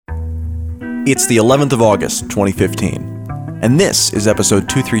It's the 11th of August, 2015, and this is episode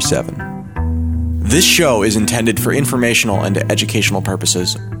 237. This show is intended for informational and educational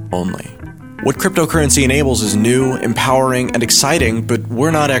purposes only. What cryptocurrency enables is new, empowering, and exciting, but we're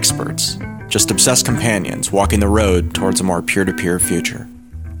not experts. Just obsessed companions walking the road towards a more peer-to-peer future.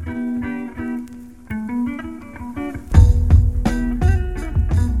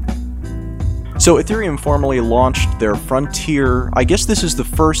 So Ethereum formally launched their Frontier. I guess this is the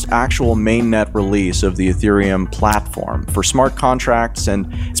first actual mainnet release of the Ethereum platform for smart contracts, and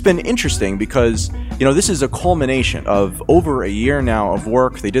it's been interesting because, this is a culmination of over a year now of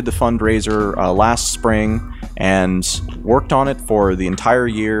work. They did the fundraiser last spring and worked on it for the entire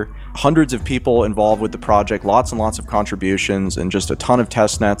year. Hundreds of people involved with the project, lots and lots of contributions, and just a ton of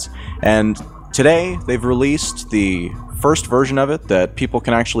test nets. And today, they've released the first version of it that people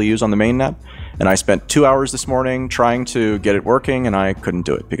can actually use on the mainnet. And I spent 2 hours this morning trying to get it working, and I couldn't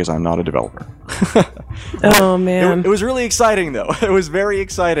do it because I'm not a developer. Oh, man. It was really exciting, though. It was very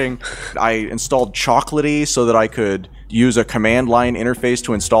exciting. I installed Chocolatey so that I could use a command line interface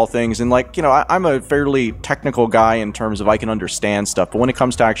to install things. And I'm a fairly technical guy in terms of I can understand stuff. But when it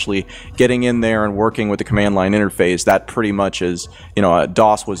comes to actually getting in there and working with the command line interface, that pretty much is,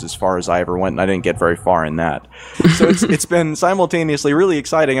 DOS was as far as I ever went, and I didn't get very far in that. So it's been simultaneously really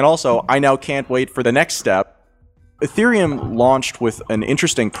exciting. And also, I now can't wait for the next step. Ethereum launched with an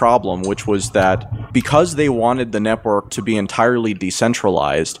interesting problem, which was that because they wanted the network to be entirely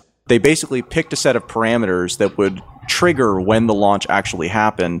decentralized, they basically picked a set of parameters that would trigger when the launch actually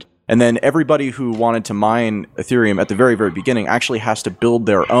happened. And then everybody who wanted to mine Ethereum at the very, very beginning actually has to build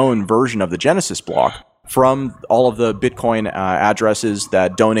their own version of the Genesis block from all of the Bitcoin addresses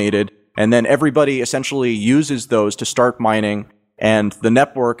that donated. And then everybody essentially uses those to start mining. And the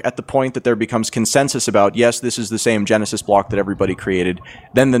network, at the point that there becomes consensus about, yes, this is the same Genesis block that everybody created,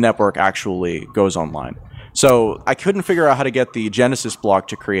 then the network actually goes online. So I couldn't figure out how to get the Genesis block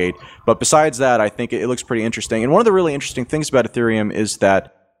to create, but besides that, I think it looks pretty interesting. And one of the really interesting things about Ethereum is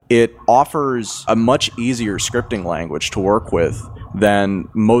that it offers a much easier scripting language to work with than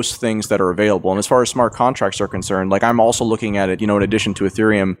most things that are available. And as far as smart contracts are concerned, I'm also looking at it, in addition to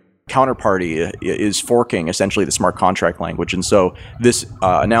Ethereum, Counterparty is forking essentially the smart contract language. And so this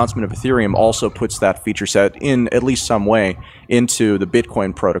announcement of Ethereum also puts that feature set in at least some way into the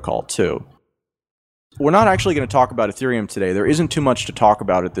Bitcoin protocol too. We're not actually going to talk about Ethereum today. There isn't too much to talk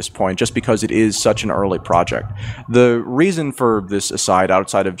about at this point just because it is such an early project. The reason for this aside,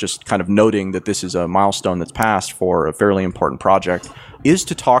 outside of just kind of noting that this is a milestone that's passed for a fairly important project, is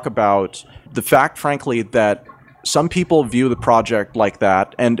to talk about the fact, frankly, that some people view the project like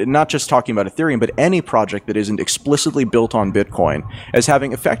that, and not just talking about Ethereum, but any project that isn't explicitly built on Bitcoin, as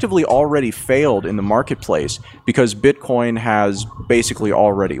having effectively already failed in the marketplace because Bitcoin has basically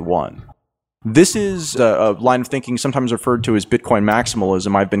already won. This is a line of thinking sometimes referred to as Bitcoin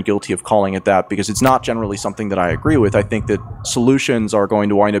maximalism. I've been guilty of calling it that because it's not generally something that I agree with. I think that solutions are going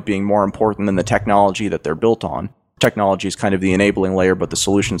to wind up being more important than the technology that they're built on. Technology is kind of the enabling layer, but the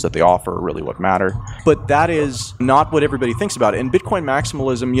solutions that they offer are really what matter. But that is not what everybody thinks about. And Bitcoin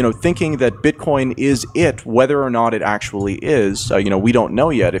maximalism, thinking that Bitcoin is it, whether or not it actually is, we don't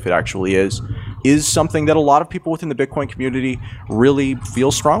know yet if it actually is something that a lot of people within the Bitcoin community really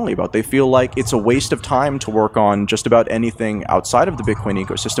feel strongly about. They feel like it's a waste of time to work on just about anything outside of the Bitcoin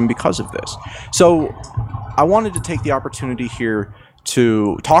ecosystem because of this. So I wanted to take the opportunity here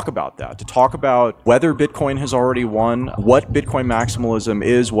to talk about that, to talk about whether Bitcoin has already won, what Bitcoin maximalism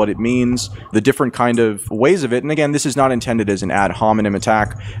is, what it means, the different kind of ways of it. And again, this is not intended as an ad hominem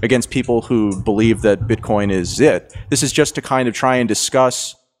attack against people who believe that Bitcoin is it. This is just to kind of try and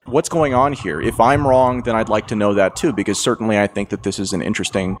discuss what's going on here. If I'm wrong, then I'd like to know that too, because certainly I think that this is an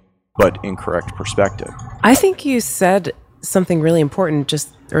interesting but incorrect perspective. I think you said something really important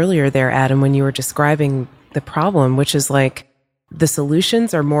just earlier there, Adam, when you were describing the problem, which is the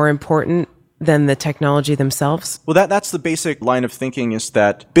solutions are more important than the technology themselves? Well, that's the basic line of thinking, is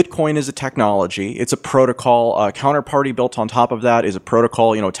that Bitcoin is a technology. It's a protocol. Counterparty built on top of that is a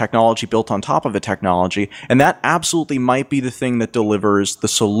protocol, technology built on top of a technology. And that absolutely might be the thing that delivers the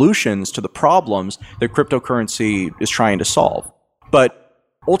solutions to the problems that cryptocurrency is trying to solve. But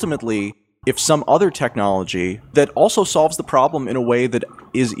ultimately, if some other technology that also solves the problem in a way that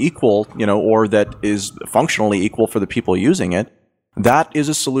is equal, or that is functionally equal for the people using it, that is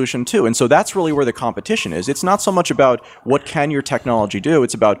a solution too. And so that's really where the competition is. It's not so much about what can your technology do,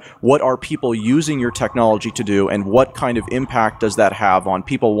 it's about what are people using your technology to do and what kind of impact does that have on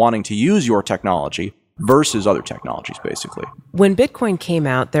people wanting to use your technology versus other technologies, basically. When Bitcoin came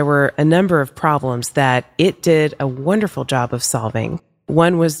out, there were a number of problems that it did a wonderful job of solving.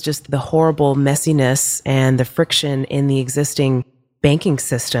 One was just the horrible messiness and the friction in the existing banking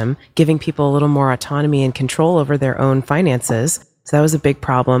system, giving people a little more autonomy and control over their own finances. So that was a big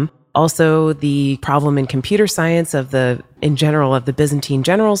problem. Also, the problem in computer science in general, of the Byzantine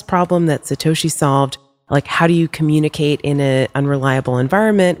generals problem that Satoshi solved. Like, how do you communicate in an unreliable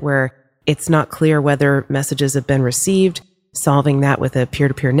environment where it's not clear whether messages have been received? Solving that with a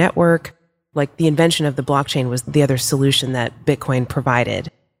peer-to-peer network. Like, the invention of the blockchain was the other solution that Bitcoin provided.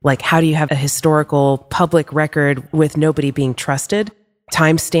 Like, how do you have a historical public record with nobody being trusted,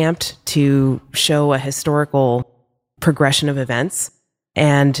 time-stamped to show a historical progression of events,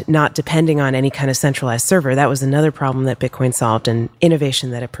 and not depending on any kind of centralized server? That was another problem that Bitcoin solved and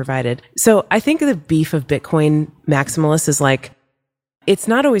innovation that it provided. So I think the beef of Bitcoin maximalists is like, it's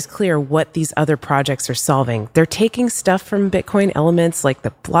not always clear what these other projects are solving. They're taking stuff from Bitcoin elements like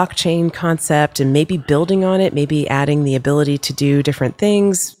the blockchain concept and maybe building on it, maybe adding the ability to do different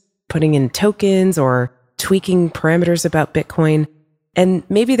things, putting in tokens or tweaking parameters about Bitcoin. And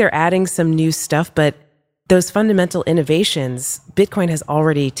maybe they're adding some new stuff, but those fundamental innovations, Bitcoin has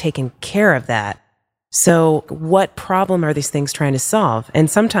already taken care of that. So what problem are these things trying to solve? And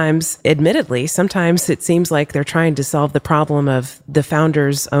sometimes, admittedly, sometimes it seems like they're trying to solve the problem of the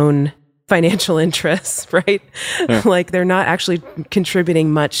founder's own financial interests, right? Yeah. Like, they're not actually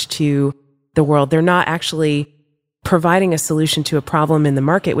contributing much to the world. They're not actually providing a solution to a problem in the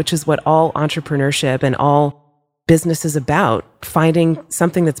market, which is what all entrepreneurship and all business is about. Finding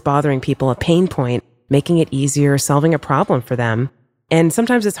something that's bothering people, a pain point, making it easier, solving a problem for them. And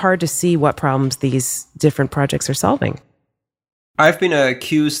sometimes it's hard to see what problems these different projects are solving. I've been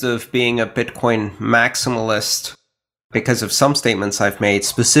accused of being a Bitcoin maximalist because of some statements I've made,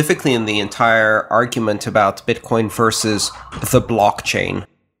 specifically in the entire argument about Bitcoin versus the blockchain.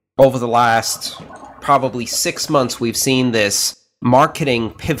 Over the last probably 6 months, we've seen this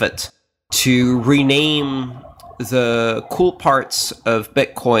marketing pivot to rename the cool parts of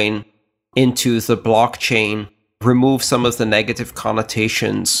Bitcoin into the blockchain, remove some of the negative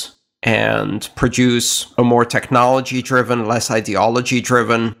connotations, and produce a more technology-driven, less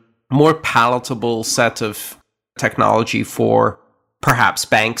ideology-driven, more palatable set of technology for perhaps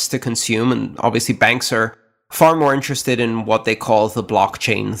banks to consume. And obviously banks are far more interested in what they call the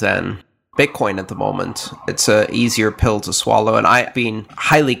blockchain than Bitcoin at the moment. It's an easier pill to swallow. And I've been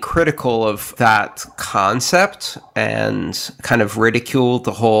highly critical of that concept and kind of ridiculed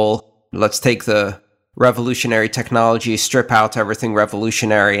the whole, let's take the revolutionary technology, strip out everything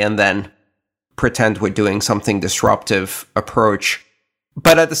revolutionary, and then pretend we're doing something disruptive approach.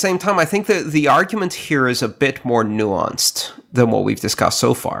 But at the same time, I think that the argument here is a bit more nuanced than what we've discussed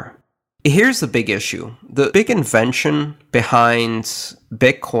so far. Here's the big issue. The big invention behind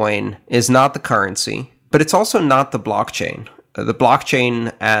Bitcoin is not the currency, but it's also not the blockchain. The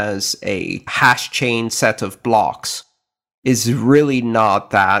blockchain as a hash chain set of blocks is really not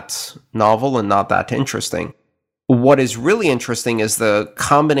that novel and not that interesting. What is really interesting is the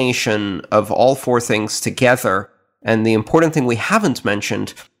combination of all four things together, and the important thing we haven't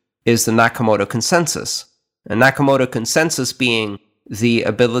mentioned is the Nakamoto consensus. A Nakamoto consensus being the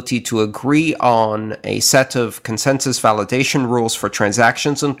ability to agree on a set of consensus validation rules for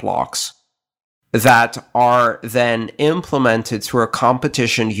transactions and blocks that are then implemented through a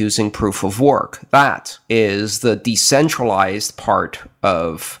competition using proof of work. That is the decentralized part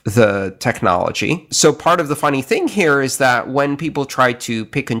of the technology. So part of the funny thing here is that when people try to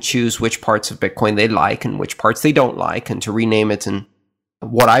pick and choose which parts of Bitcoin they like and which parts they don't like, and to rename it, and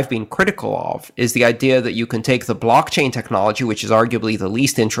what I've been critical of is the idea that you can take the blockchain technology, which is arguably the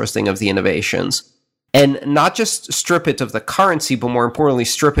least interesting of the innovations, and not just strip it of the currency, but more importantly,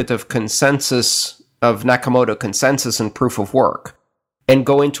 strip it of consensus, of Nakamoto consensus and proof of work, and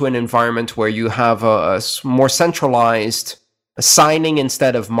go into an environment where you have a more centralized signing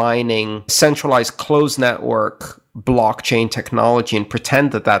instead of mining, centralized closed network blockchain technology, and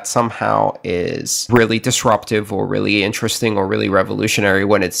pretend that that somehow is really disruptive or really interesting or really revolutionary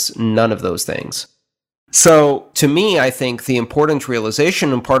when it's none of those things. So, to me, I think the important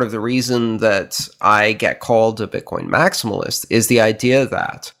realization, and part of the reason that I get called a Bitcoin maximalist, is the idea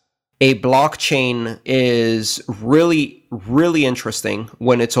that a blockchain is really, really interesting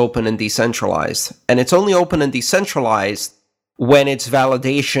when it's open and decentralized. And it's only open and decentralized when its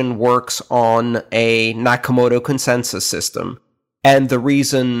validation works on a Nakamoto consensus system. And the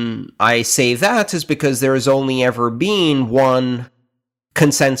reason I say that is because there has only ever been one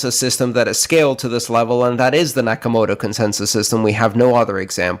consensus system that has scaled to this level, and that is the Nakamoto consensus system. We have no other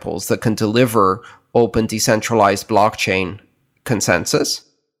examples that can deliver open, decentralized blockchain consensus.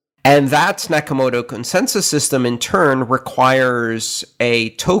 And that Nakamoto consensus system in turn requires a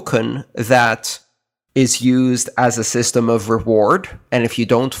token that is used as a system of reward. And if you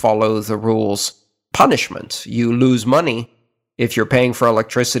don't follow the rules, punishment. You lose money if you're paying for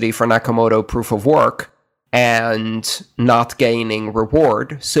electricity for Nakamoto proof of work and not gaining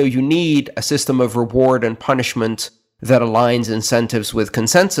reward. So you need a system of reward and punishment that aligns incentives with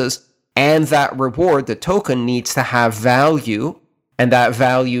consensus. And that reward, the token, needs to have value. And that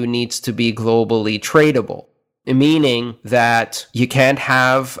value needs to be globally tradable, meaning that you can't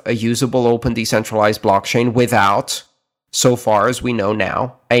have a usable open decentralized blockchain without, so far as we know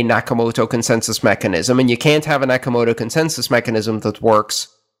now, a Nakamoto consensus mechanism. And you can't have a Nakamoto consensus mechanism that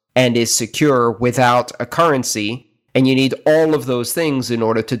works and is secure without a currency. And you need all of those things in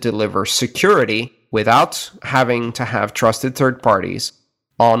order to deliver security without having to have trusted third parties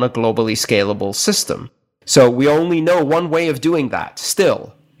on a globally scalable system. So we only know one way of doing that.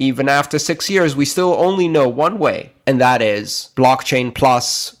 Still, even after 6 years, we still only know one way, and that is blockchain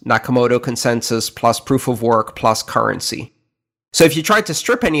plus Nakamoto consensus plus proof of work plus currency. So if you try to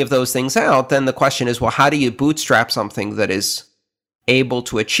strip any of those things out, then the question is, well, how do you bootstrap something that is able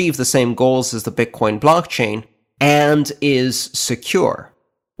to achieve the same goals as the Bitcoin blockchain and is secure?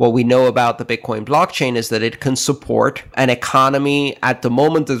 What we know about the Bitcoin blockchain is that it can support an economy at the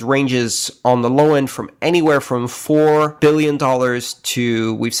moment that ranges on the low end from anywhere from $4 billion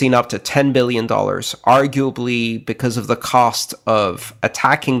to, we've seen up to $10 billion, arguably because of the cost of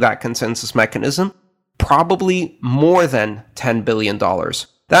attacking that consensus mechanism, probably more than $10 billion.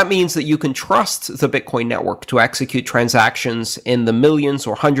 That means that you can trust the Bitcoin network to execute transactions in the millions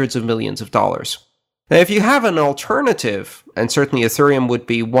or hundreds of millions of dollars. Now, if you have an alternative, and certainly Ethereum would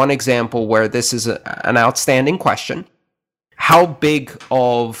be one example where this is an outstanding question, how big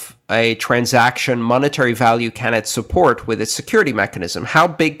of a transaction monetary value can it support with its security mechanism? How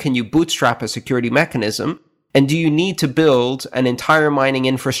big can you bootstrap a security mechanism? And do you need to build an entire mining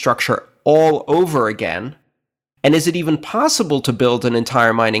infrastructure all over again? And is it even possible to build an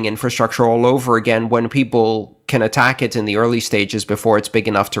entire mining infrastructure all over again when people can attack it in the early stages before it's big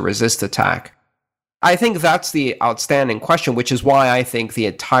enough to resist attack? I think that's the outstanding question, which is why I think the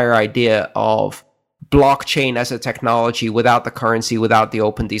entire idea of blockchain as a technology without the currency, without the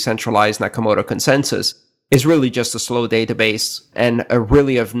open decentralized Nakamoto consensus, is really just a slow database and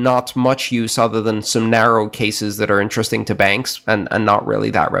really of not much use other than some narrow cases that are interesting to banks and not really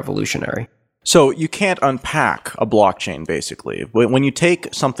that revolutionary. So you can't unpack a blockchain, basically. When you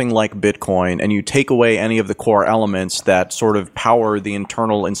take something like Bitcoin and you take away any of the core elements that sort of power the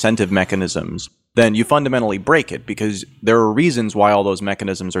internal incentive mechanisms, then you fundamentally break it because there are reasons why all those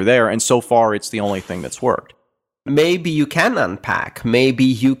mechanisms are there, and so far it's the only thing that's worked. Maybe you can unpack, maybe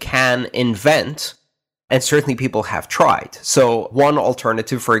you can invent, and certainly people have tried. So one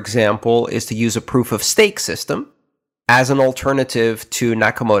alternative, for example, is to use a proof of stake system as an alternative to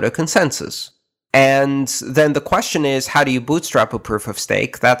Nakamoto consensus. And then the question is, how do you bootstrap a proof of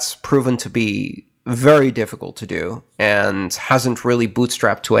stake? That's proven to be very difficult to do and hasn't really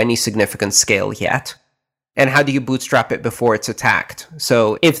bootstrapped to any significant scale yet. And how do you bootstrap it before it's attacked?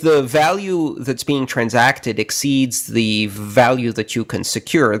 So if the value that's being transacted exceeds the value that you can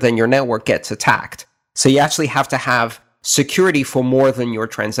secure, then your network gets attacked. So you actually have to have security for more than you're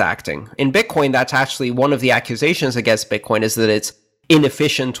transacting. In Bitcoin, that's actually one of the accusations against Bitcoin, is that it's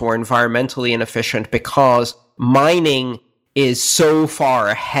inefficient or environmentally inefficient because mining is so far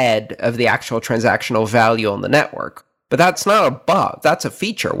ahead of the actual transactional value on the network. But that's not a bug, that's a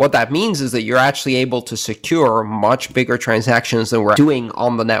feature. What that means is that you're actually able to secure much bigger transactions than we're doing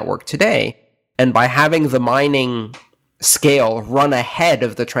on the network today. And by having the mining scale run ahead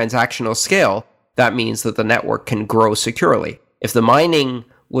of the transactional scale, that means that the network can grow securely. If the mining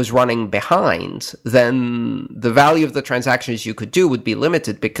was running behind, then the value of the transactions you could do would be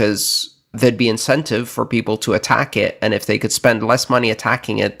limited because there'd be incentive for people to attack it. And if they could spend less money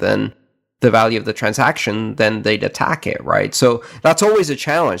attacking it than the value of the transaction, then they'd attack it, right? So that's always a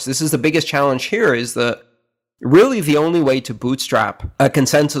challenge. This is the biggest challenge here, is that really the only way to bootstrap a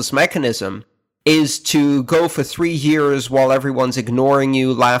consensus mechanism is to go for 3 years while everyone's ignoring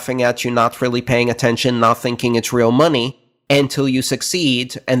you, laughing at you, not really paying attention, not thinking it's real money, until you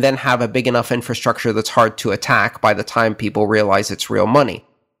succeed, and then have a big enough infrastructure that's hard to attack by the time people realize it's real money,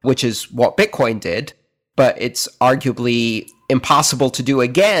 which is what Bitcoin did. But it's arguably impossible to do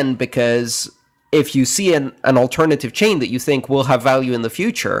again, because if you see an alternative chain that you think will have value in the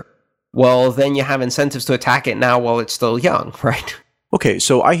future, well, then you have incentives to attack it now while it's still young, right? Okay,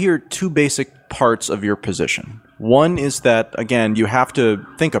 so I hear two basic parts of your position. One is that, again, you have to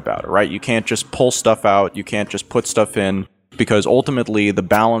think about it, right? You can't just pull stuff out. You can't just put stuff in. because ultimately the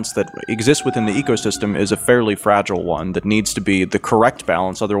balance that exists within the ecosystem is a fairly fragile one that needs to be the correct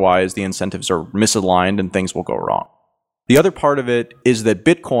balance, otherwise the incentives are misaligned and things will go wrong. The other part of it is that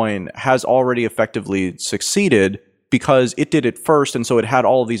Bitcoin has already effectively succeeded because it did it first, and so it had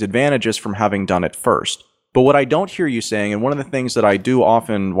all of these advantages from having done it first. But what I don't hear you saying, and one of the things that I do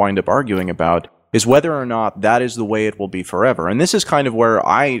often wind up arguing about, is whether or not that is the way it will be forever. And this is kind of where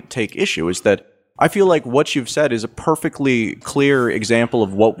I take issue, is that I feel like what you've said is a perfectly clear example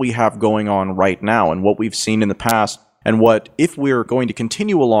of what we have going on right now and what we've seen in the past, and what, if we're going to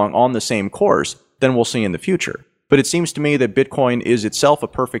continue along on the same course, then we'll see in the future. But it seems to me that Bitcoin is itself a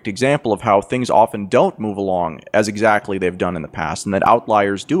perfect example of how things often don't move along as exactly they've done in the past, and that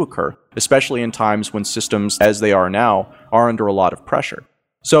outliers do occur, especially in times when systems, as they are now, are under a lot of pressure.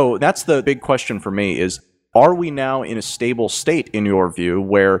 So that's the big question for me is, are we now in a stable state, in your view,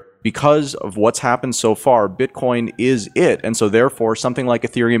 where because of what's happened so far, Bitcoin is it, and so therefore something like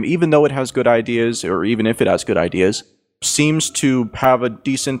Ethereum, even though it has good ideas, or even if it has good ideas, seems to have a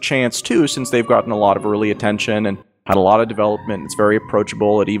decent chance too, since they've gotten a lot of early attention and had a lot of development. It's very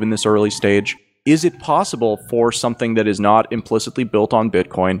approachable at even this early stage. Is it possible for something that is not implicitly built on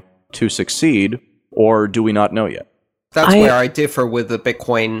Bitcoin to succeed, or do we not know yet? That's where I differ with the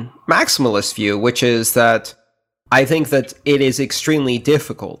Bitcoin maximalist view, which is that I think that it is extremely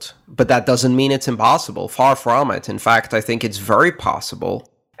difficult, but that doesn't mean it's impossible. Far from it. In fact, I think it's very possible.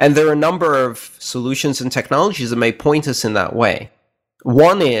 And there are a number of solutions and technologies that may point us in that way.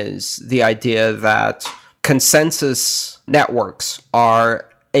 One is the idea that consensus networks are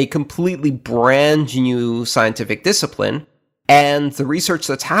a completely brand new scientific discipline, and the research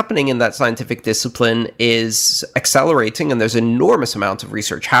that's happening in that scientific discipline is accelerating, and there's an enormous amount of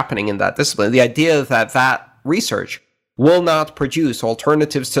research happening in that discipline. The idea that that research will not produce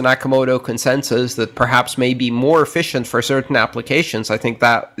alternatives to Nakamoto consensus that perhaps may be more efficient for certain applications, I think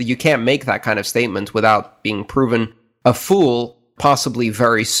that you can't make that kind of statement without being proven a fool, possibly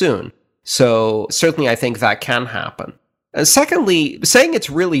very soon. So certainly I think that can happen. And secondly, saying it's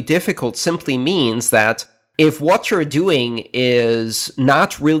really difficult simply means that if what you're doing is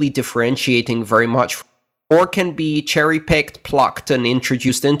not really differentiating very much, or can be cherry-picked, plucked, and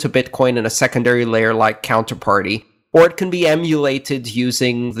introduced into Bitcoin in a secondary layer like Counterparty, or it can be emulated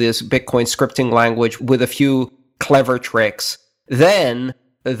using this Bitcoin scripting language with a few clever tricks, then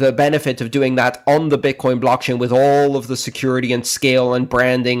the benefit of doing that on the Bitcoin blockchain with all of the security and scale and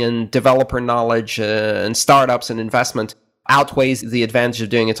branding and developer knowledge and startups and investment outweighs the advantage of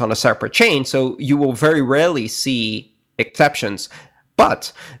doing it on a separate chain. So you will very rarely see exceptions.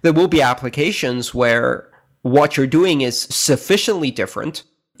 But there will be applications where what you're doing is sufficiently different,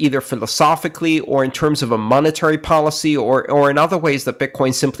 either philosophically or in terms of a monetary policy or in other ways that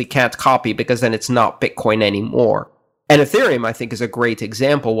Bitcoin simply can't copy, because then it's not Bitcoin anymore. And Ethereum, I think, is a great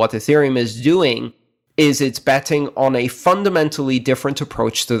example. What Ethereum is doing is it's betting on a fundamentally different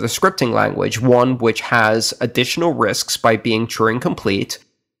approach to the scripting language, one which has additional risks by being Turing complete,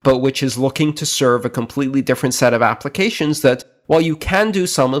 but which is looking to serve a completely different set of applications that, while you can do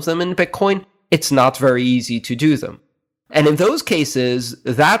some of them in Bitcoin, it's not very easy to do them. And in those cases,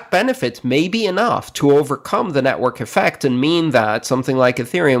 that benefit may be enough to overcome the network effect and mean that something like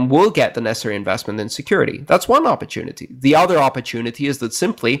Ethereum will get the necessary investment in security. That's one opportunity. The other opportunity is that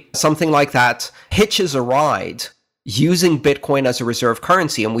simply something like that hitches a ride using Bitcoin as a reserve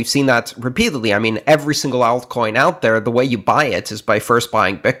currency. And we've seen that repeatedly. I mean, every single altcoin out there, the way you buy it is by first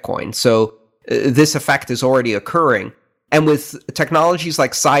buying Bitcoin. So this effect is already occurring. And with technologies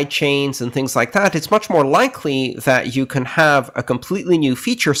like sidechains and things like that, it's much more likely that you can have a completely new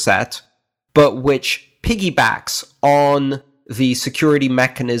feature set, but which piggybacks on the security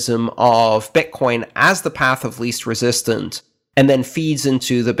mechanism of Bitcoin as the path of least resistance, and then feeds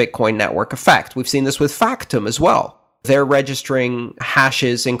into the Bitcoin network effect. We've seen this with Factom as well. They're registering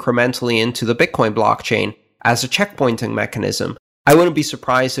hashes incrementally into the Bitcoin blockchain as a checkpointing mechanism. I wouldn't be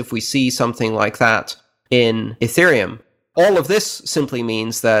surprised if we see something like that in Ethereum. All of this simply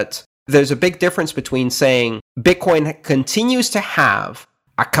means that there's a big difference between saying Bitcoin continues to have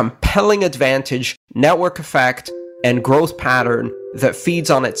a compelling advantage, network effect, and growth pattern that feeds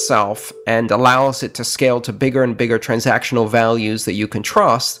on itself and allows it to scale to bigger and bigger transactional values that you can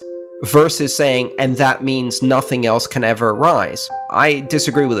trust, versus saying, and that means nothing else can ever arise. I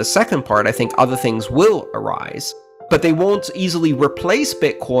disagree with the second part. I think other things will arise, but they won't easily replace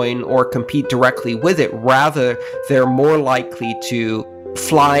Bitcoin or compete directly with it. Rather, they're more likely to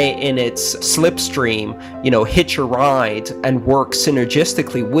fly in its slipstream, hitch a ride and work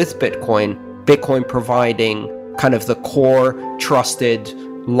synergistically with Bitcoin providing kind of the core, trusted,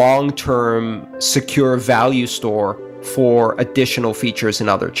 long-term, secure value store for additional features in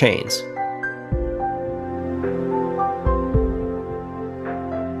other chains.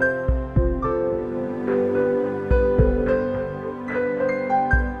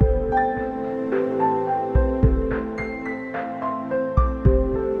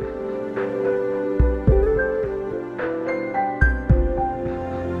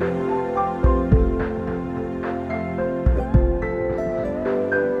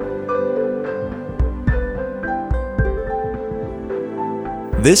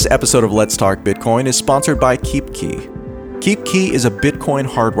 This episode of Let's Talk Bitcoin is sponsored by KeepKey. KeepKey is a Bitcoin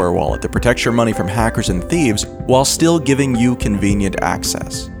hardware wallet that protects your money from hackers and thieves while still giving you convenient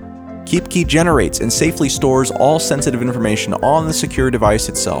access. KeepKey generates and safely stores all sensitive information on the secure device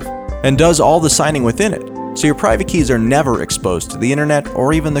itself and does all the signing within it, so your private keys are never exposed to the internet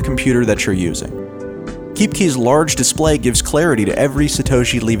or even the computer that you're using. KeepKey's large display gives clarity to every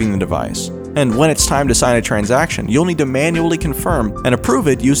Satoshi leaving the device, and when it's time to sign a transaction, you'll need to manually confirm and approve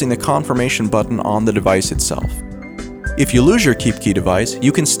it using the confirmation button on the device itself. If you lose your KeepKey device,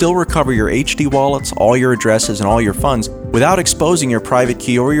 you can still recover your HD wallets, all your addresses, and all your funds without exposing your private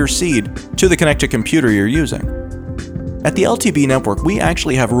key or your seed to the connected computer you're using. At the LTB network, we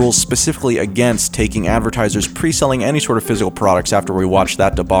actually have rules specifically against taking advertisers pre-selling any sort of physical products after we watched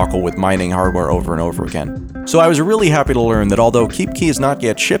that debacle with mining hardware over and over again. So I was really happy to learn that although KeepKey is not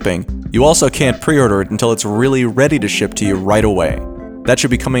yet shipping, you also can't pre-order it until it's really ready to ship to you right away. That should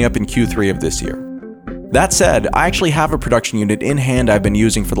be coming up in Q3 of this year. That said, I actually have a production unit in hand I've been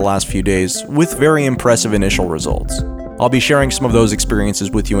using for the last few days with very impressive initial results. I'll be sharing some of those experiences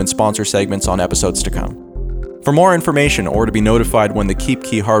with you in sponsor segments on episodes to come. For more information or to be notified when the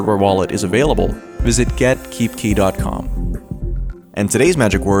KeepKey hardware wallet is available, visit getkeepkey.com. And today's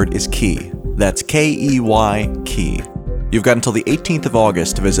magic word is key. That's K-E-Y, key. You've got until the 18th of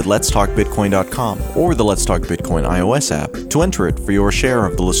August to visit letstalkbitcoin.com or the Let's Talk Bitcoin iOS app to enter it for your share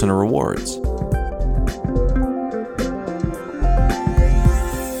of the listener rewards.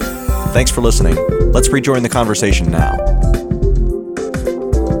 Thanks for listening. Let's rejoin the conversation now.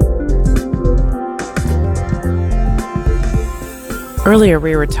 Earlier,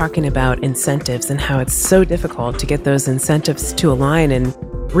 we were talking about incentives and how it's so difficult to get those incentives to align, and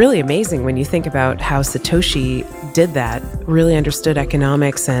really amazing when you think about how Satoshi did that, really understood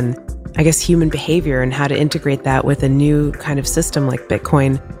economics and I guess human behavior and how to integrate that with a new kind of system like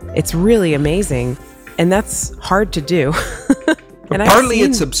Bitcoin. It's really amazing, and that's hard to do. And partly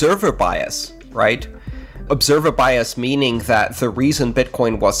it's observer bias, right? Observer bias meaning that the reason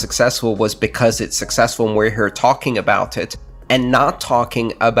Bitcoin was successful was because it's successful and we're here talking about it, and not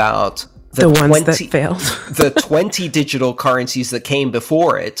talking about the ones that failed. The 20 digital currencies that came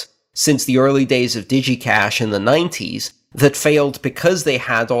before it since the early days of DigiCash in the 90s that failed because they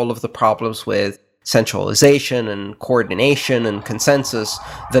had all of the problems with centralization and coordination and consensus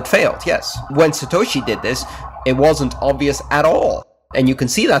that failed. Yes, when Satoshi did this, it wasn't obvious at all. And you can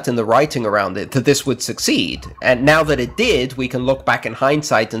see that in the writing around it, that this would succeed. And now that it did, we can look back in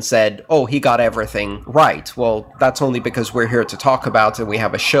hindsight and said, oh, he got everything right. Well, that's only because we're here to talk about it. We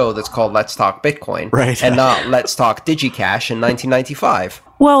have a show that's called Let's Talk Bitcoin. Right. And not Let's Talk DigiCash in 1995.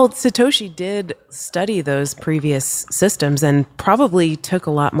 Well, Satoshi did study those previous systems and probably took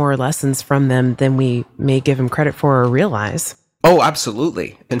a lot more lessons from them than we may give him credit for or realize. Oh,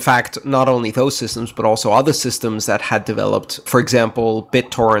 absolutely. In fact, not only those systems, but also other systems that had developed, for example,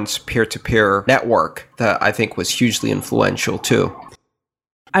 BitTorrent's peer-to-peer network that I think was hugely influential too.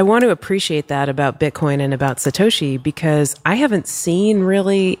 I want to appreciate that about Bitcoin and about Satoshi because I haven't seen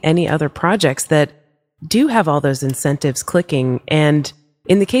really any other projects that do have all those incentives clicking. And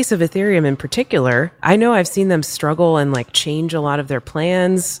in the case of Ethereum in particular, I know I've seen them struggle and like change a lot of their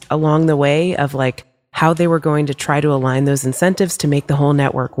plans along the way of like how they were going to try to align those incentives to make the whole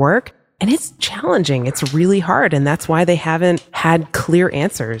network work. And it's challenging. It's really hard. And that's why they haven't had clear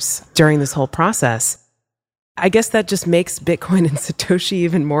answers during this whole process. I guess that just makes Bitcoin and Satoshi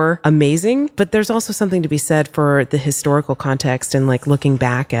even more amazing. But there's also something to be said for the historical context and like looking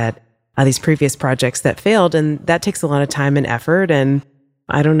back at these previous projects that failed. And that takes a lot of time and effort. And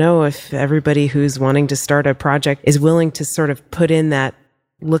I don't know if everybody who's wanting to start a project is willing to sort of put in that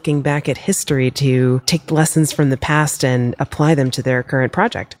looking back at history to take lessons from the past and apply them to their current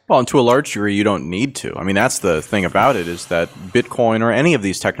project. Well, and to a large degree, you don't need to. I mean, that's the thing about it is that Bitcoin or any of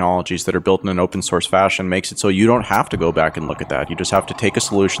these technologies that are built in an open source fashion makes it so you don't have to go back and look at that. You just have to take a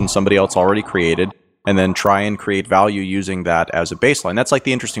solution somebody else already created and then try and create value using that as a baseline. That's like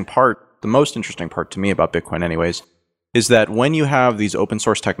the interesting part, the most interesting part to me about Bitcoin anyways, is that when you have these open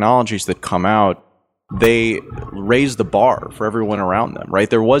source technologies that come out, they raised the bar for everyone around them, right?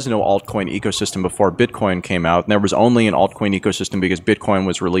 There was no altcoin ecosystem before Bitcoin came out, and there was only an altcoin ecosystem because Bitcoin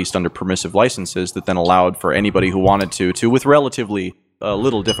was released under permissive licenses that then allowed for anybody who wanted to with relatively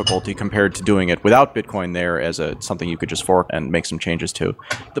little difficulty compared to doing it without Bitcoin there as something you could just fork and make some changes to.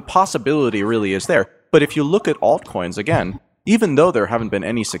 The possibility really is there. But if you look at altcoins, again, even though there haven't been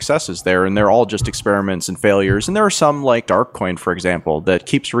any successes there, and they're all just experiments and failures, and there are some like Darkcoin, for example, that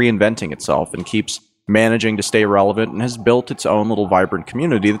keeps reinventing itself and keeps managing to stay relevant and has built its own little vibrant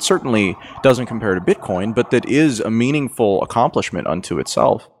community that certainly doesn't compare to Bitcoin, but that is a meaningful accomplishment unto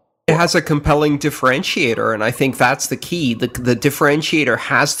itself. It has a compelling differentiator, and I think that's the key. The differentiator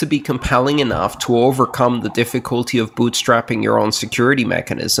has to be compelling enough to overcome the difficulty of bootstrapping your own security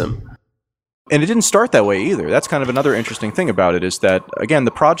mechanism. And it didn't start that way either. That's kind of another interesting thing about it is that, again,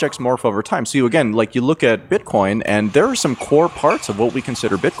 the projects morph over time. So you look at Bitcoin, and there are some core parts of what we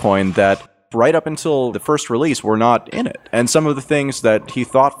consider Bitcoin that right up until the first release were not in it. And some of the things that he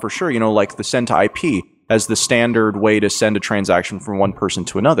thought for sure, like the send to IP as the standard way to send a transaction from one person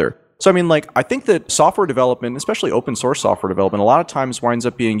to another. So I think that software development, especially open source software development, a lot of times winds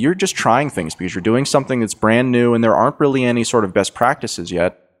up being you're just trying things because you're doing something that's brand new and there aren't really any sort of best practices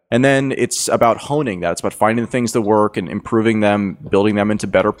yet. And then it's about honing that. It's about finding the things that work and improving them, building them into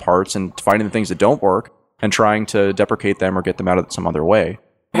better parts, and finding the things that don't work and trying to deprecate them or get them out of some other way.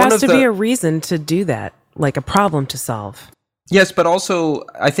 There has to be a reason to do that, like a problem to solve. Yes, but also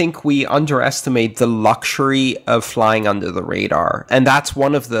I think we underestimate the luxury of flying under the radar. And that's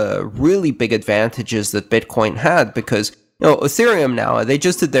one of the really big advantages that Bitcoin had because, Ethereum now, they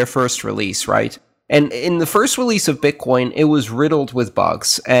just did their first release, right? And in the first release of Bitcoin, it was riddled with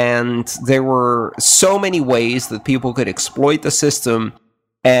bugs. And there were so many ways that people could exploit the system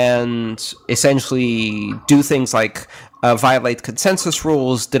and essentially do things like violate consensus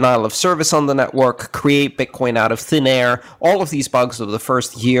rules, denial of service on the network, create Bitcoin out of thin air. All of these bugs of the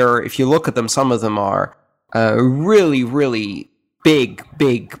first year, if you look at them, some of them are really, really big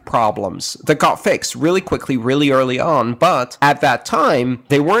problems that got fixed really quickly, really early on. But at that time,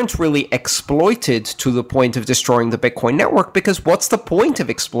 they weren't really exploited to the point of destroying the Bitcoin network because what's the point of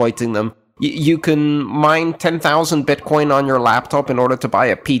exploiting them? You can mine 10,000 Bitcoin on your laptop in order to buy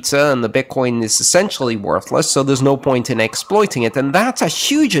a pizza, and the Bitcoin is essentially worthless, so there's no point in exploiting it. And that's a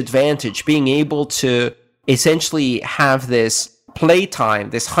huge advantage, being able to essentially have this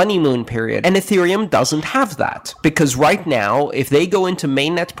playtime, this honeymoon period. And Ethereum doesn't have that, because right now, if they go into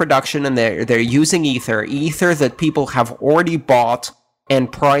mainnet production and they're using Ether that people have already bought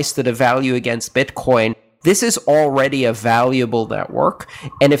and priced at a value against Bitcoin, this is already a valuable network,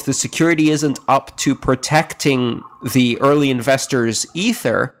 and if the security isn't up to protecting the early investors'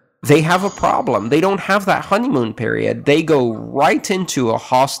 Ether, they have a problem. They don't have that honeymoon period. They go right into a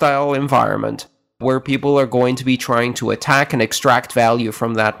hostile environment where people are going to be trying to attack and extract value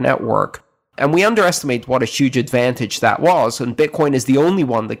from that network. And we underestimate what a huge advantage that was, and Bitcoin is the only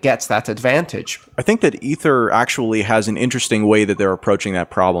one that gets that advantage. I think that Ether actually has an interesting way that they're approaching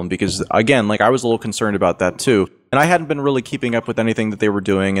that problem because, again, I was a little concerned about that too. And I hadn't been really keeping up with anything that they were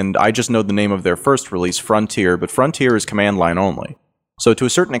doing, and I just know the name of their first release, Frontier, but Frontier is command line only. So to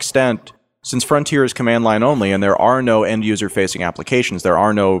a certain extent, since Frontier is command line only and there are no end-user facing applications, there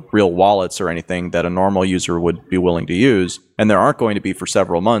are no real wallets or anything that a normal user would be willing to use, and there aren't going to be for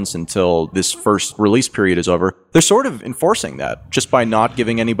several months until this first release period is over, they're sort of enforcing that just by not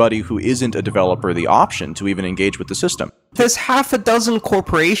giving anybody who isn't a developer the option to even engage with the system. There's half a dozen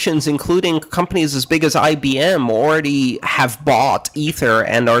corporations, including companies as big as IBM, already have bought Ether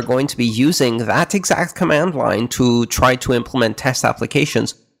and are going to be using that exact command line to try to implement test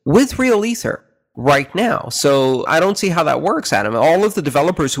applications with real Ether right now. So I don't see how that works, Adam. All of the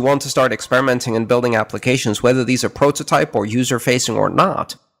developers who want to start experimenting and building applications, whether these are prototype or user-facing or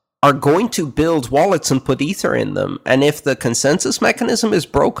not, are going to build wallets and put Ether in them. And if the consensus mechanism is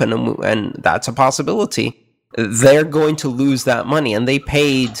broken, and that's a possibility, they're going to lose that money. And they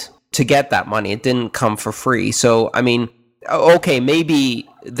paid to get that money. It didn't come for free. So, okay, maybe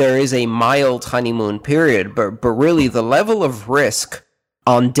there is a mild honeymoon period, but really the level of risk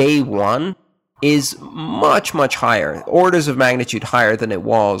on day one is much higher, orders of magnitude higher than it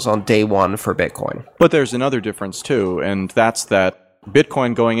was on day one for Bitcoin. But there's another difference too, and that's that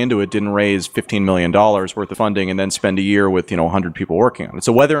Bitcoin going into it didn't raise $15 million worth of funding and then spend a year with 100 people working on it.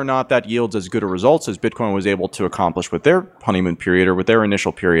 So whether or not that yields as good a results as Bitcoin was able to accomplish with their honeymoon period or with their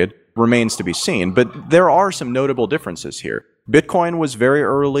initial period remains to be seen. But there are some notable differences here. Bitcoin was very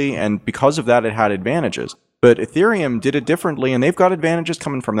early, and because of that, it had advantages. But Ethereum did it differently, and they've got advantages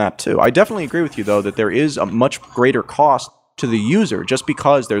coming from that too. I definitely agree with you, though, that there is a much greater cost to the user just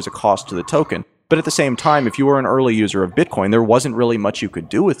because there's a cost to the token. But at the same time, if you were an early user of Bitcoin, there wasn't really much you could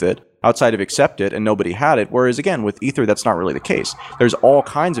do with it outside of accept it, and nobody had it. Whereas again, with Ether, that's not really the case. There's all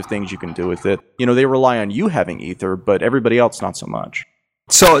kinds of things you can do with it. They rely on you having Ether, but everybody else not so much.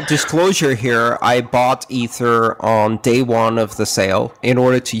 So, disclosure here, I bought Ether on day one of the sale in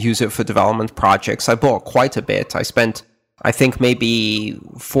order to use it for development projects. I bought quite a bit. I spent, I think, maybe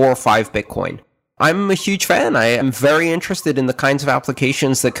 4 or 5 Bitcoin. I'm a huge fan. I am very interested in the kinds of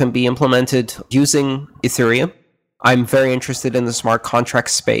applications that can be implemented using Ethereum. I'm very interested in the smart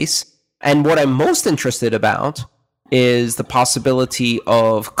contract space. And what I'm most interested about is the possibility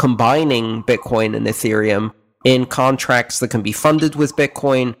of combining Bitcoin and Ethereum in contracts that can be funded with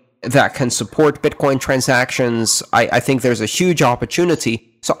Bitcoin, that can support Bitcoin transactions. I think there's a huge opportunity.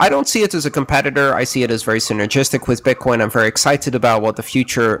 So I don't see it as a competitor. I see it as very synergistic with Bitcoin. I'm very excited about what the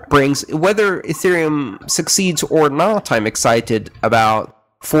future brings. Whether Ethereum succeeds or not, I'm excited about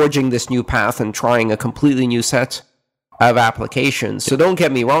forging this new path and trying a completely new set of applications. So don't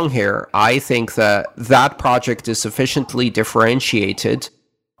get me wrong here. I think that that project is sufficiently differentiated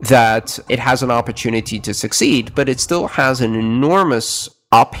that it has an opportunity to succeed, but it still has an enormous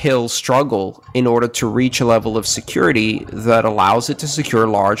uphill struggle in order to reach a level of security that allows it to secure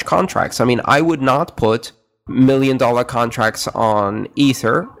large contracts. I mean, I would not put $1 million contracts on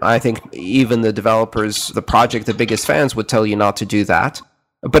Ether. I think even the developers, the project, the biggest fans would tell you not to do that.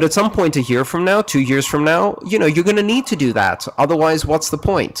 But at some point a year from now, 2 years from now, you're going to need to do that. Otherwise, what's the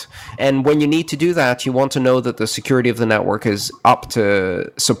point? And when you need to do that, you want to know that the security of the network is up to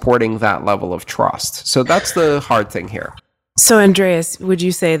supporting that level of trust. So that's the hard thing here. So, Andreas, would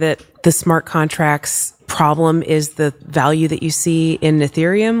you say that the smart contracts problem is the value that you see in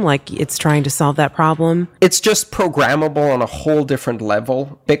Ethereum? Like it's trying to solve that problem? It's just programmable on a whole different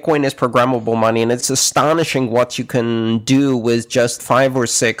level. Bitcoin is programmable money, and it's astonishing what you can do with just 5 or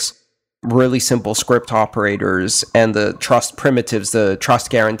 6 really simple script operators and the trust primitives, the trust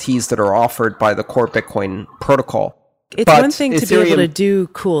guarantees that are offered by the core Bitcoin protocol. It's one thing to be able to do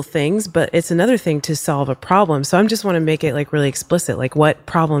cool things, but it's another thing to solve a problem. So I just want to make it like really explicit. Like what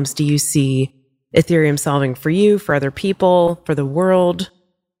problems do you see Ethereum solving for you, for other people, for the world?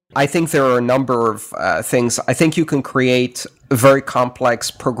 I think there are a number of things. I think you can create very complex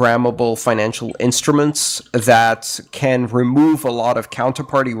programmable financial instruments that can remove a lot of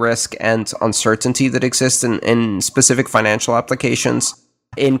counterparty risk and uncertainty that exists in specific financial applications.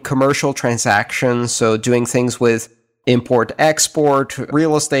 In commercial transactions, so doing things with import-export,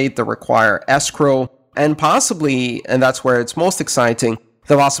 real estate that require escrow, and possibly, and that's where it's most exciting,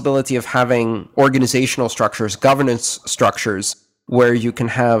 the possibility of having organizational structures, governance structures, where you can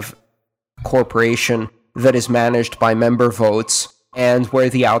have a corporation that is managed by member votes and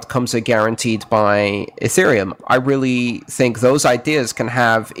where the outcomes are guaranteed by Ethereum. I really think those ideas can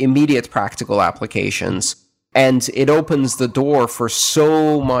have immediate practical applications, and it opens the door for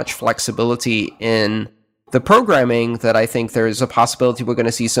so much flexibility in the programming that I think there is a possibility we're going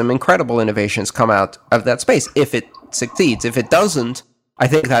to see some incredible innovations come out of that space if it succeeds. If it doesn't, I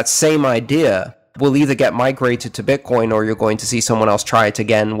think that same idea will either get migrated to Bitcoin, or you're going to see someone else try it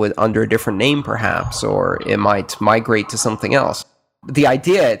again with under a different name perhaps, or it might migrate to something else. The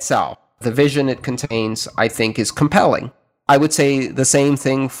idea itself, the vision it contains, I think is compelling. I would say the same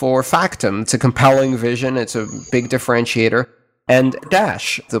thing for Factum. It's a compelling vision. It's a big differentiator. And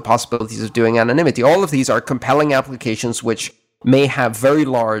Dash, the possibilities of doing anonymity. All of these are compelling applications which may have very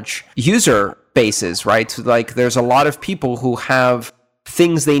large user bases, right? Like there's a lot of people who have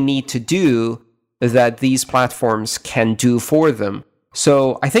things they need to do that these platforms can do for them.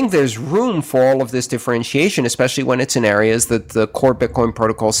 So I think there's room for all of this differentiation, especially when it's in areas that the core Bitcoin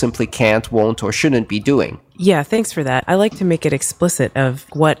protocol simply can't, won't, or shouldn't be doing. Yeah, thanks for that. I like to make it explicit of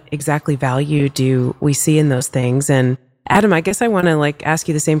what exactly value do we see in those things. And Adam, I guess I want to ask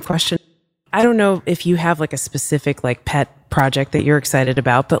you the same question. I don't know if you have a specific pet project that you're excited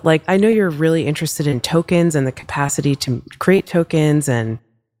about, but I know you're really interested in tokens and the capacity to create tokens and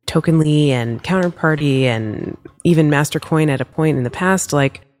Tokenly and Counterparty and even Mastercoin at a point in the past.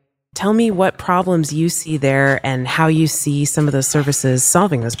 Tell me what problems you see there and how you see some of those services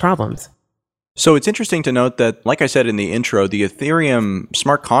solving those problems. So it's interesting to note that, like I said in the intro, the Ethereum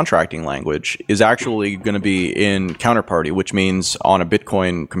smart contracting language is actually going to be in Counterparty, which means on a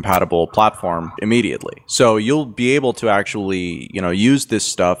Bitcoin compatible platform immediately. So you'll be able to actually, use this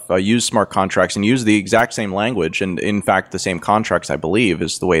stuff, use smart contracts and use the exact same language. And in fact, the same contracts, I believe,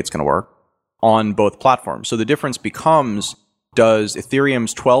 is the way it's going to work on both platforms. So the difference becomes, does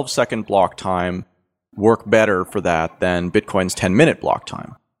Ethereum's 12-second block time work better for that than Bitcoin's 10-minute block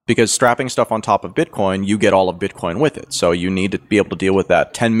time? because strapping stuff on top of Bitcoin, you get all of Bitcoin with it. So you need to be able to deal with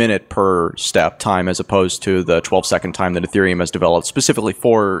that 10-minute per step time as opposed to the 12-second time that Ethereum has developed specifically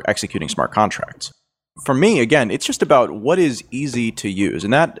for executing smart contracts. For me, again, it's just about what is easy to use.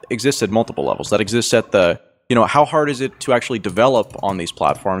 And that exists at multiple levels. That exists at the, how hard is it to actually develop on these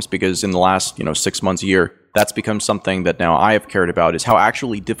platforms? Because in the last, 6 months, a year, that's become something that now I have cared about, is how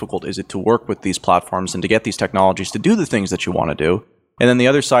actually difficult is it to work with these platforms and to get these technologies to do the things that you want to do. And then the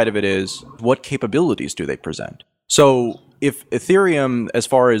other side of it is, what capabilities do they present? So if Ethereum, as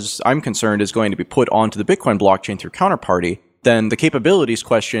far as I'm concerned, is going to be put onto the Bitcoin blockchain through Counterparty, then the capabilities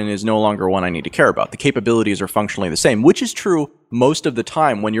question is no longer one I need to care about. The capabilities are functionally the same, which is true most of the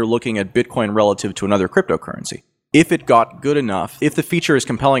time when you're looking at Bitcoin relative to another cryptocurrency. If it got good enough, if the feature is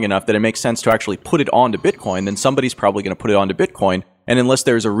compelling enough that it makes sense to actually put it onto Bitcoin, then somebody's probably going to put it onto Bitcoin. And unless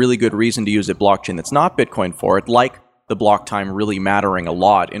there's a really good reason to use a blockchain that's not Bitcoin for it, like the block time really mattering a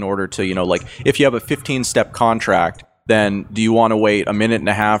lot in order to, like if you have a 15-step contract, then do you want to wait a minute and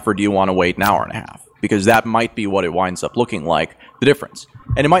a half or do you want to wait an hour and a half? Because that might be what it winds up looking like, the difference.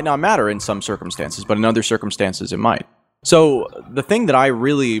 And it might not matter in some circumstances, but in other circumstances it might. So the thing that I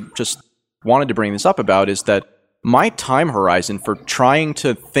really just wanted to bring this up about is that my time horizon for trying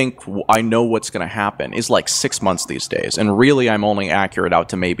to think I know what's going to happen is like 6 months these days. And really I'm only accurate out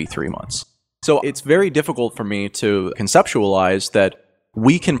to maybe 3 months. So it's very difficult for me to conceptualize that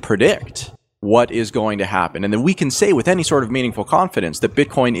we can predict what is going to happen. And then we can say with any sort of meaningful confidence that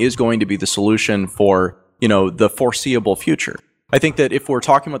Bitcoin is going to be the solution for, the foreseeable future. I think that if we're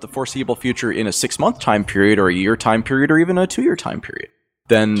talking about the foreseeable future in a 6-month time period or a year time period or even a 2-year time period,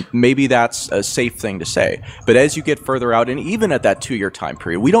 then maybe that's a safe thing to say. But as you get further out, and even at that 2-year time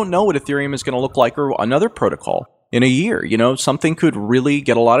period, we don't know what Ethereum is going to look like or another protocol in a year. Something could really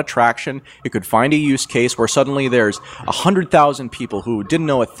get a lot of traction. It could find a use case where suddenly there's 100,000 people who didn't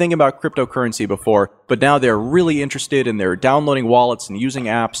know a thing about cryptocurrency before, but now they're really interested and they're downloading wallets and using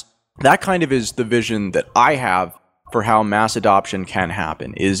apps. That kind of is the vision that I have for how mass adoption can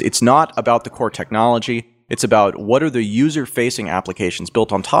happen. It's not about the core technology. It's about what are the user-facing applications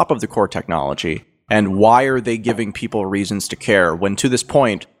built on top of the core technology, and why are they giving people reasons to care when, to this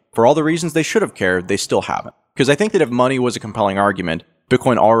point, for all the reasons they should have cared, they still haven't. Because I think that if money was a compelling argument,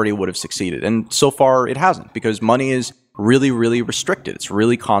 Bitcoin already would have succeeded. And so far, it hasn't, because money is really, really restricted. It's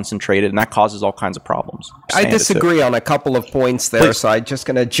really concentrated, and that causes all kinds of problems. I disagree on a couple of points there, Please. So I'm just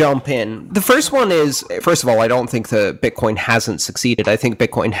going to jump in. The first one is, first of all, I don't think that Bitcoin hasn't succeeded. I think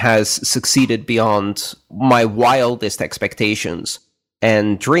Bitcoin has succeeded beyond my wildest expectations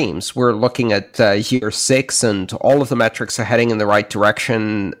and dreams. We're looking at year 6, and all of the metrics are heading in the right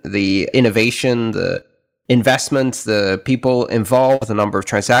direction. The innovation, the investment, the people involved, the number of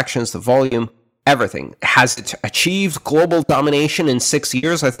transactions, the volume, everything. Has it achieved global domination in 6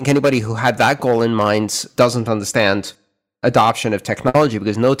 years? I think anybody who had that goal in mind doesn't understand adoption of technology,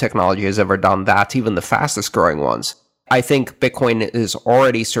 because no technology has ever done that, even the fastest growing ones. I think Bitcoin is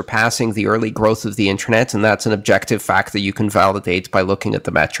already surpassing the early growth of the internet, and that's an objective fact that you can validate by looking at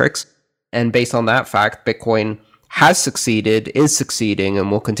the metrics. And based on that fact, Bitcoin has succeeded, is succeeding,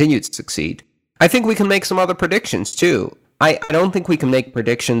 and will continue to succeed. I think we can make some other predictions too. I don't think we can make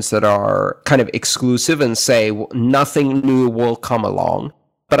predictions that are kind of exclusive and say nothing new will come along.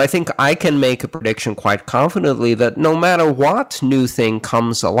 But I think I can make a prediction quite confidently that no matter what new thing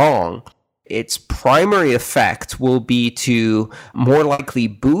comes along, its primary effect will be to more likely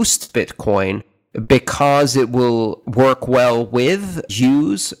boost Bitcoin because it will work well with,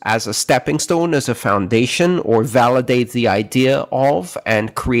 use as a stepping stone, as a foundation, or validate the idea of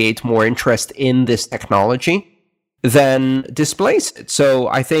and create more interest in this technology, than displace it. So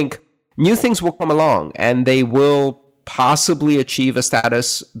I think new things will come along, and they will possibly achieve a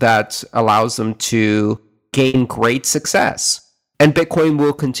status that allows them to gain great success. And Bitcoin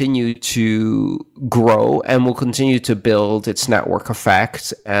will continue to grow and will continue to build its network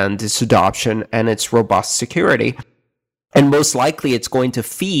effect and its adoption and its robust security. And most likely it's going to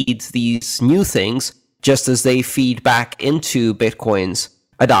feed these new things just as they feed back into Bitcoin's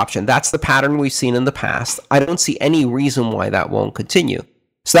adoption. That's the pattern we've seen in the past. I don't see any reason why that won't continue.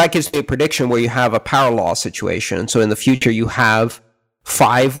 So that gives me a prediction where you have a power law situation. So in the future, you have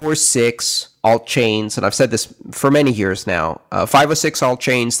 5 or 6 alt chains, and I've said this for many years now, 5 or 6 alt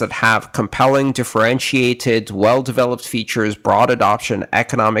chains that have compelling, differentiated, well-developed features, broad adoption,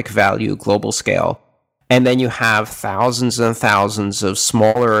 economic value, global scale. And then you have thousands and thousands of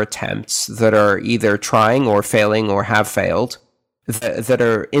smaller attempts that are either trying or failing or have failed, that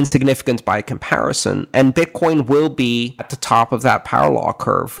are insignificant by comparison. And Bitcoin will be at the top of that power law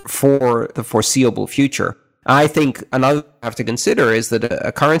curve for the foreseeable future. I think another thing I have to consider is that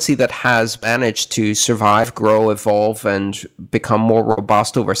a currency that has managed to survive, grow, evolve, and become more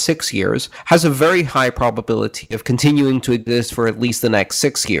robust over 6 years has a very high probability of continuing to exist for at least the next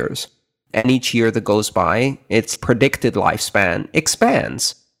 6 years. And each year that goes by, its predicted lifespan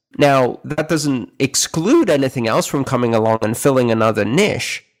expands. Now, that doesn't exclude anything else from coming along and filling another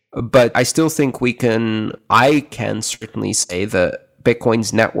niche, but I still think I can certainly say that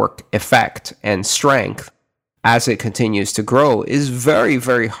Bitcoin's network effect and strength as it continues to grow is very,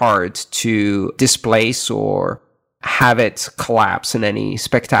 very hard to displace or have it collapse in any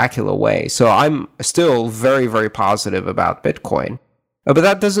spectacular way. So I'm still very, very positive about Bitcoin. But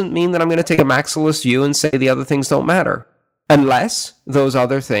that doesn't mean that I'm going to take a maximalist view and say the other things don't matter. Unless those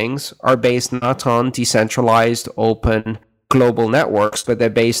other things are based not on decentralized, open, global networks, but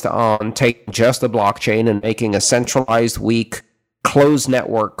they're based on taking just a blockchain and making a centralized, weak, closed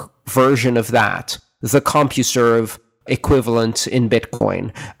network version of that, the CompuServe equivalent in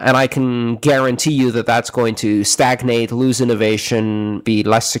Bitcoin. And I can guarantee you that that's going to stagnate, lose innovation, be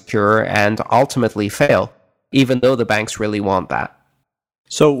less secure, and ultimately fail, even though the banks really want that.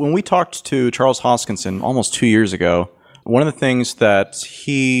 So when we talked to Charles Hoskinson almost 2 years ago, one of the things that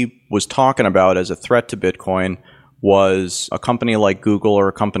he was talking about as a threat to Bitcoin was a company like Google or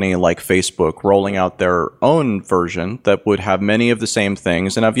a company like Facebook rolling out their own version that would have many of the same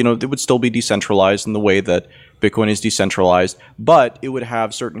things and it would still be decentralized in the way that Bitcoin is decentralized, but it would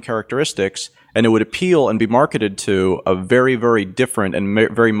have certain characteristics and it would appeal and be marketed to a very, very different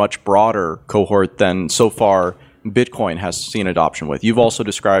and very much broader cohort than so far Bitcoin has seen adoption with. You've also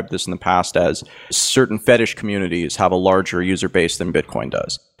described this in the past as certain fetish communities have a larger user base than Bitcoin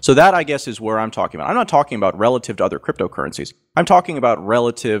does. So that, I guess, is where I'm talking about. I'm not talking about relative to other cryptocurrencies. I'm talking about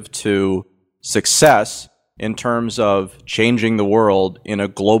relative to success in terms of changing the world in a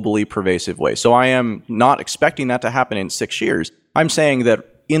globally pervasive way. So I am not expecting that to happen in 6 years. I'm saying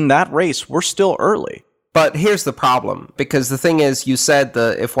that in that race, we're still early. But here's the problem, because the thing is, you said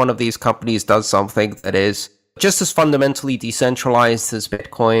that if one of these companies does something that is just as fundamentally decentralized as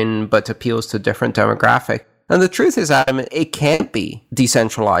Bitcoin, but appeals to a different demographic. And the truth is, Adam, it can't be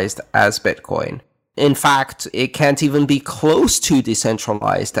decentralized as Bitcoin. In fact, it can't even be close to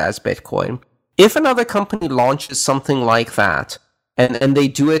decentralized as Bitcoin. If another company launches something like that, and they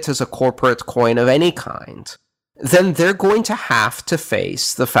do it as a corporate coin of any kind, then they're going to have to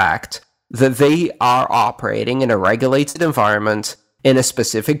face the fact that they are operating in a regulated environment in a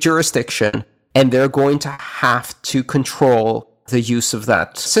specific jurisdiction, and they're going to have to control the use of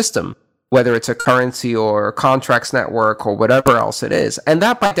that system, whether it's a currency or contracts network or whatever else it is. And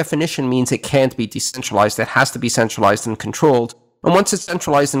that, by definition, means it can't be decentralized. It has to be centralized and controlled. And once it's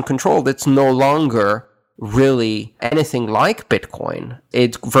centralized and controlled, it's no longer really anything like Bitcoin.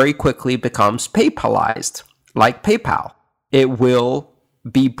 It very quickly becomes PayPalized, like PayPal. It will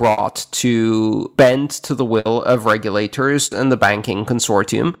be brought to bend to the will of regulators and the banking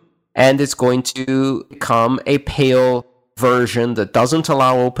consortium, and it's going to become a pale version that doesn't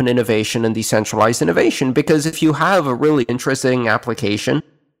allow open innovation and decentralized innovation, because if you have a really interesting application,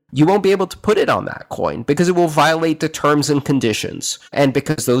 you won't be able to put it on that coin because it will violate the terms and conditions, and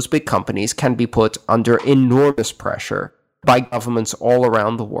because those big companies can be put under enormous pressure by governments all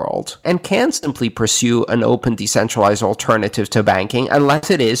around the world and can simply pursue an open decentralized alternative to banking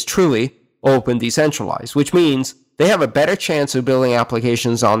unless it is truly open decentralized, which means they have a better chance of building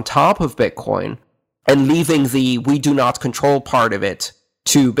applications on top of Bitcoin and leaving the we do not control part of it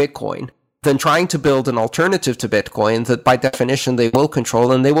to Bitcoin than trying to build an alternative to Bitcoin that by definition they will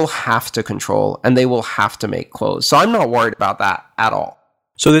control and they will have to control and they will have to make close. So I'm not worried about that at all.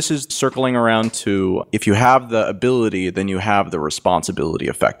 So this is circling around to if you have the ability, then you have the responsibility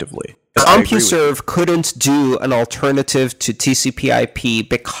effectively. CompuServe couldn't do an alternative to TCP/IP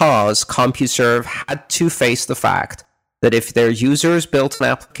because CompuServe had to face the fact that if their users built an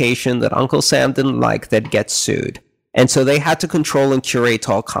application that Uncle Sam didn't like, they'd get sued. And so they had to control and curate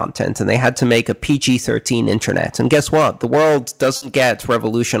all content, and they had to make a PG-13 internet. And guess what? The world doesn't get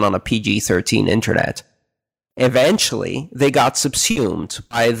revolution on a PG-13 internet. Eventually, they got subsumed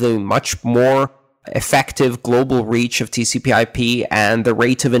by the much more effective global reach of TCP/IP and the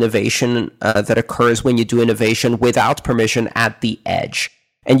rate of innovation that occurs when you do innovation without permission at the edge.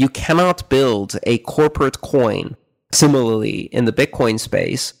 And you cannot build a corporate coin, similarly in the Bitcoin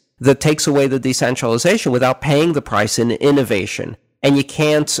space, that takes away the decentralization without paying the price in innovation. And you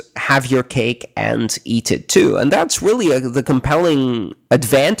can't have your cake and eat it too. And that's really the compelling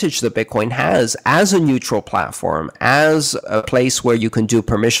advantage that Bitcoin has as a neutral platform, as a place where you can do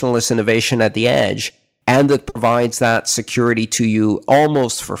permissionless innovation at the edge, and that provides that security to you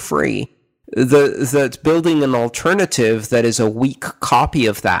almost for free. that building an alternative that is a weak copy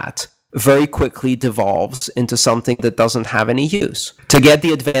of that very quickly devolves into something that doesn't have any use. To get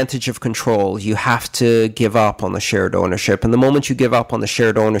the advantage of control, you have to give up on the shared ownership. And the moment you give up on the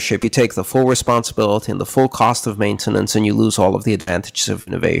shared ownership, you take the full responsibility and the full cost of maintenance, and you lose all of the advantages of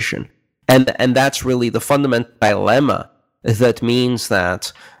innovation. And that's really the fundamental dilemma that means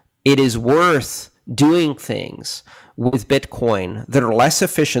that it is worth doing things with Bitcoin that are less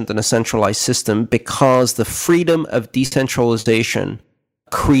efficient than a centralized system because the freedom of decentralization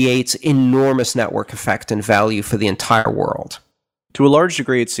creates enormous network effect and value for the entire world. To a large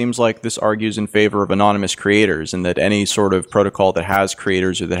degree, it seems like this argues in favor of anonymous creators, and that any sort of protocol that has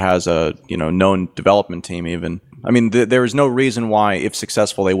creators or that has a known development team even, I mean, there is no reason why, if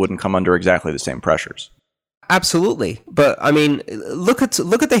successful, they wouldn't come under exactly the same pressures. Absolutely. But I mean, look at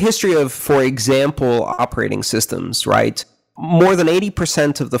the history of, for example, operating systems, right? More than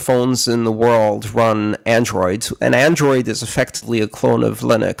 80% of the phones in the world run Android, and Android is effectively a clone of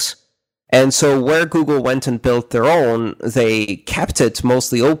Linux. And so where Google went and built their own, they kept it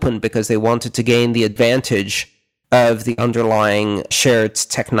mostly open because they wanted to gain the advantage of the underlying shared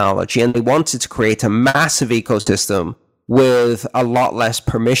technology. And they wanted to create a massive ecosystem with a lot less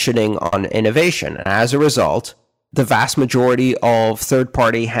permissioning on innovation. And as a result, the vast majority of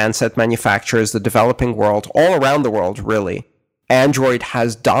third-party handset manufacturers, the developing world, all around the world really, Android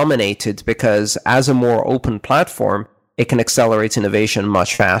has dominated because as a more open platform, it can accelerate innovation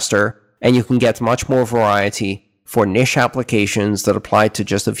much faster, and you can get much more variety for niche applications that apply to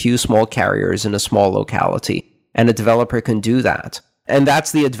just a few small carriers in a small locality. And a developer can do that. And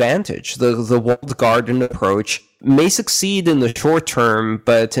that's the advantage. The walled garden approach may succeed in the short term,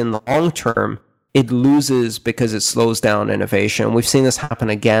 but in the long term, it loses because it slows down innovation. We've seen this happen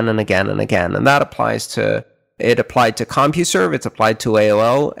again and again and again. And that applied to CompuServe, it's applied to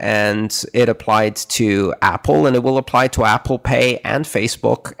AOL, and it applied to Apple, and it will apply to Apple Pay and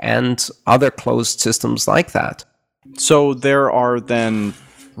Facebook and other closed systems like that. So there are then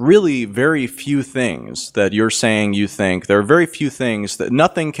really very few things that you're saying you think, there are very few things that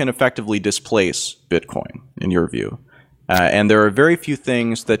nothing can effectively displace Bitcoin, in your view. And there are very few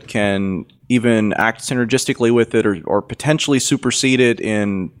things that can even act synergistically with it or potentially supersede it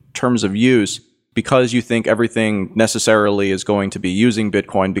in terms of use, because you think everything necessarily is going to be using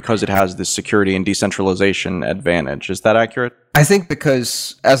Bitcoin because it has this security and decentralization advantage. Is that accurate? I think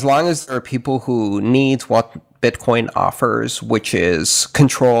because as long as there are people who need what Bitcoin offers, which is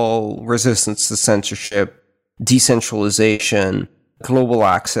control, resistance to censorship, decentralization, global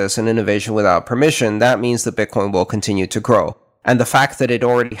access, and innovation without permission, that means that Bitcoin will continue to grow. And the fact that it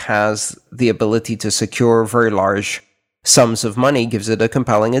already has the ability to secure very large sums of money gives it a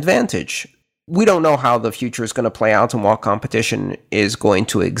compelling advantage. We don't know how the future is going to play out and what competition is going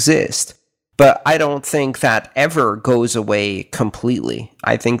to exist. But I don't think that ever goes away completely.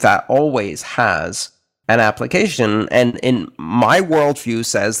 I think that always has an application. And in my worldview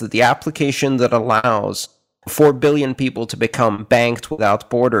says that the application that allows 4 billion people to become banked without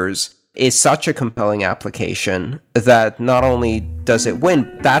borders is such a compelling application that not only does it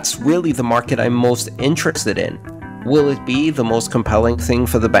win, that's really the market I'm most interested in. Will it be the most compelling thing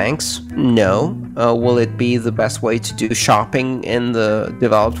for the banks? No. Will it be the best way to do shopping in the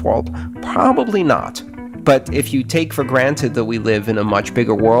developed world? Probably not. But if you take for granted that we live in a much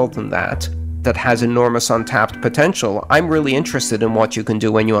bigger world than that has enormous untapped potential, I'm really interested in what you can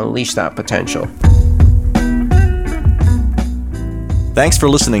do when you unleash that potential. Thanks for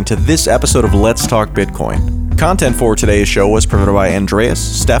listening to this episode of Let's Talk Bitcoin. Content for today's show was provided by Andreas,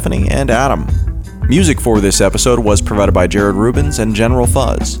 Stephanie, and Adam. Music for this episode was provided by Jared Rubens and General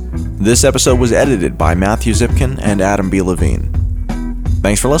Fuzz. This episode was edited by Matthew Zipkin and Adam B. Levine.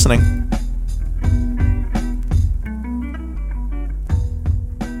 Thanks for listening.